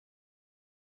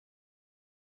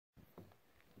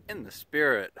In the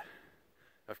spirit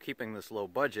of keeping this low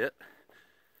budget,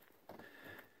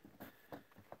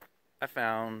 I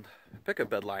found a pickup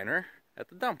bed liner at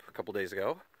the dump a couple days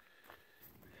ago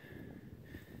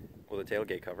with a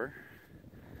tailgate cover.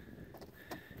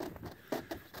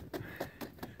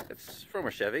 It's from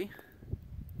a Chevy.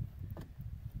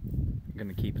 I'm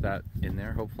gonna keep that in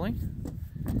there hopefully,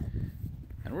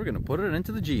 and we're gonna put it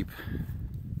into the Jeep.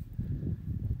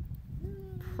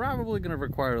 Probably gonna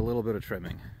require a little bit of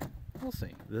trimming. We'll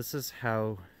see. This is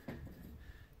how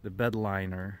the bed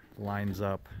liner lines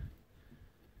up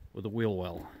with the wheel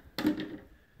well.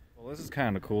 Well, this is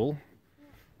kind of cool.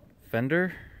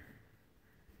 Fender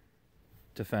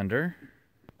to fender.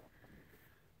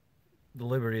 The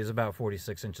Liberty is about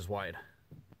 46 inches wide.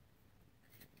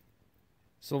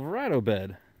 Silverado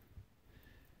bed.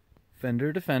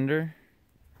 Fender to fender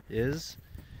is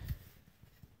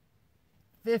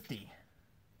 50.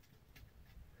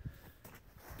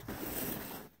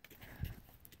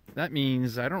 That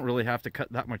means I don't really have to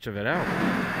cut that much of it out.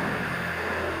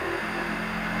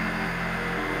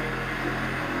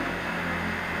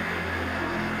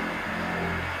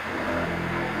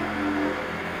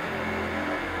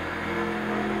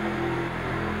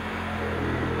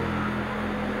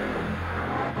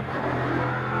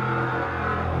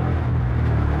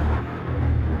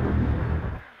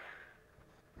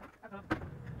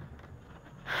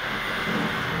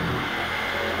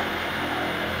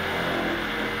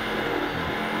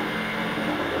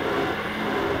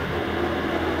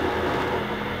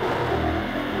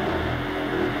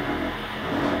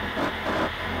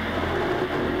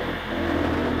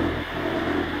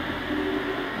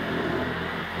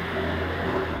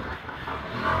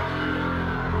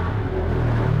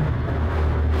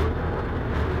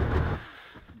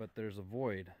 There's a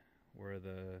void where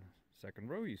the second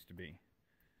row used to be.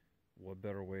 What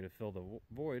better way to fill the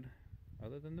void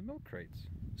other than the milk crates?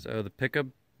 So the pickup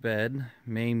bed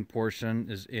main portion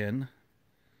is in.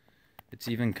 It's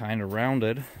even kind of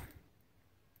rounded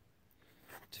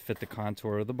to fit the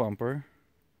contour of the bumper.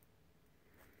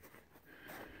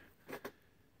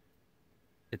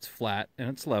 It's flat and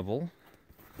it's level,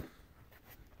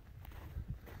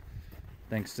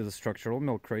 thanks to the structural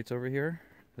milk crates over here.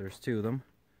 There's two of them.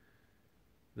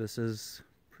 This is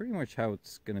pretty much how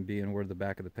it's going to be and where the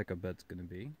back of the pickup bed's going to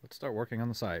be. Let's start working on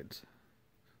the sides.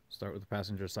 Start with the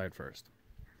passenger side first.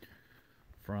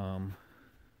 From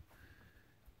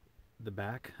the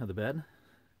back of the bed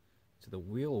to the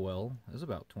wheel well is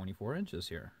about 24 inches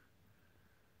here.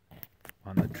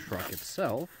 On the truck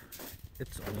itself,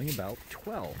 it's only about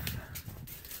 12.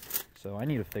 So I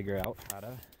need to figure out how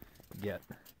to get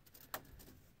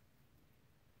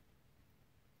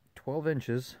 12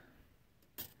 inches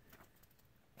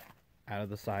out of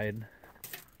the side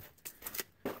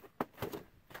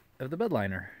of the bed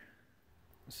liner.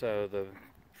 So the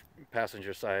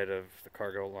passenger side of the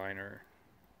cargo liner,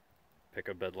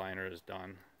 pickup bed liner is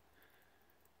done.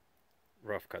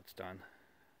 Rough cut's done.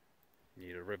 You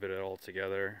need to rivet it all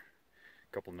together,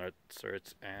 a couple nut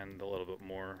inserts, and a little bit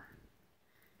more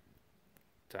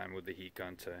time with the heat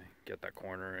gun to get that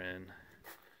corner in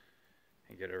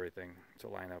and get everything to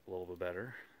line up a little bit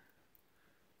better.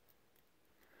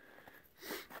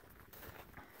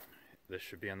 This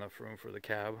should be enough room for the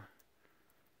cab.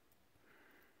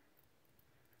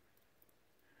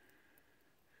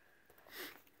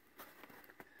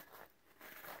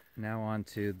 Now on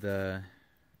to the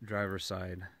driver's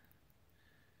side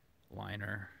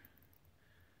liner.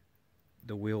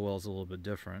 The wheel well's a little bit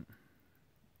different.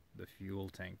 The fuel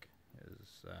tank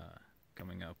is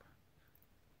coming up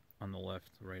on the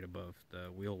left, right above the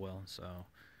wheel well, so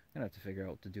I'm gonna have to figure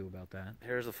out what to do about that.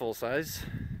 Here's a full size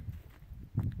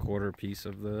quarter piece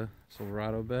of the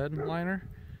Silverado bed liner.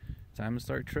 Time to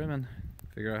start trimming.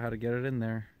 Figure out how to get it in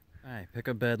there. Alright,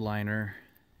 pickup bed liner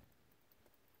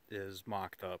is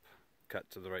mocked up, cut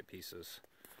to the right pieces.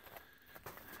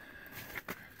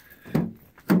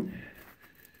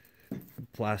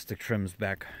 Plastic trims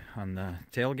back on the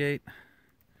tailgate.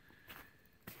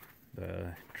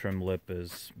 The trim lip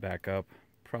is back up.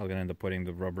 Probably gonna end up putting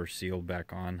the rubber seal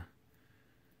back on.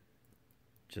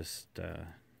 Just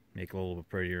make it a little bit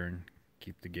prettier and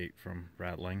keep the gate from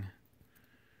rattling.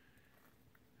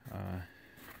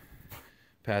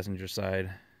 Passenger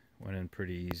side went in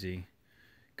pretty easy.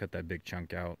 Cut that big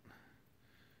chunk out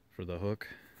for the hook.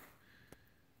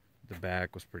 The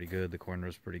back was pretty good. The corner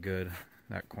was pretty good.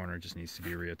 That corner just needs to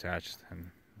be reattached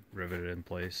and riveted in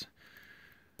place.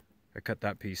 I cut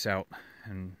that piece out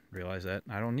and realized that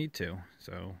I don't need to.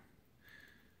 So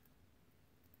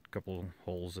a couple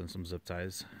holes and some zip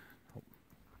ties.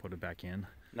 Put it back in.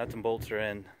 Nuts and bolts are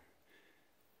in.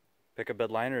 Pickup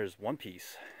bed liner is one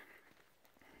piece.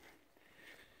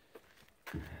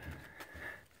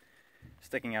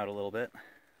 Sticking out a little bit.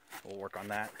 We'll work on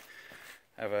that.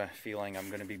 I have a feeling I'm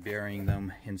going to be burying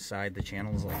them inside the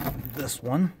channels like this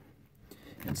one,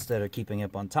 instead of keeping it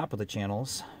up on top of the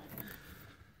channels.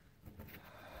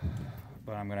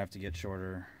 But I'm going to have to get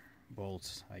shorter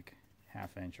bolts, like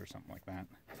 1/2 inch or something like that.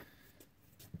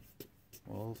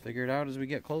 We'll figure it out as we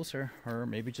get closer, or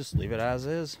maybe just leave it as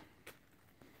is.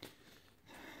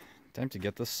 Time to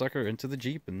get this sucker into the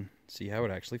Jeep and see how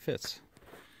it actually fits.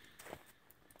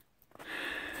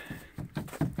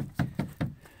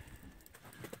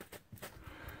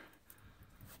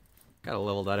 Gotta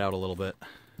level that out a little bit.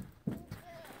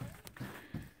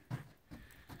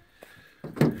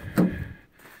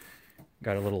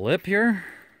 Got a little lip here,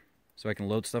 so I can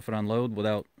load stuff and unload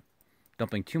without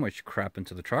dumping too much crap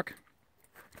into the truck.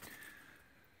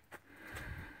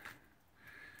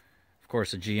 Of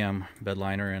course, a GM bed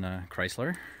liner and a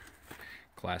Chrysler.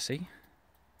 Classy.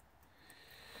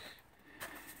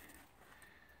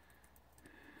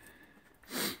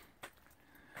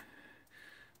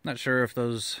 Not sure if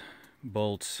those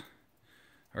bolts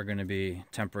are going to be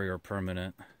temporary or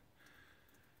permanent.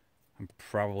 I'm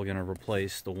probably going to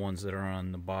replace the ones that are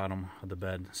on the bottom of the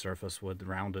bed surface with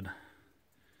rounded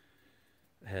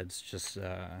heads, just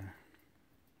so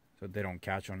they don't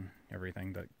catch on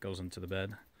everything that goes into the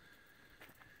bed.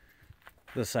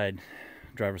 This side,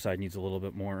 driver's side, needs a little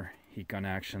bit more heat gun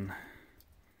action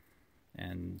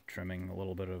and trimming a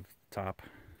little bit of top.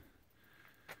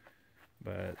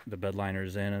 But the bed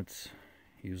liner's in, it's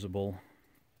usable.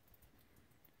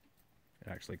 It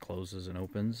actually closes and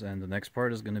opens, and the next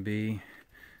part is going to be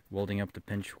welding up the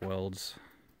pinch welds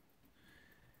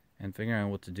and figuring out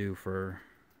what to do for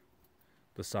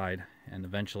the side, and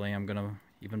eventually I'm going to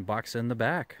even box in the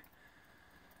back.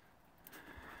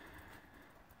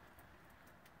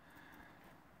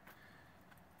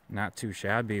 Not too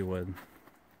shabby with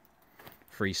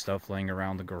free stuff laying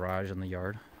around the garage and the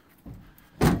yard.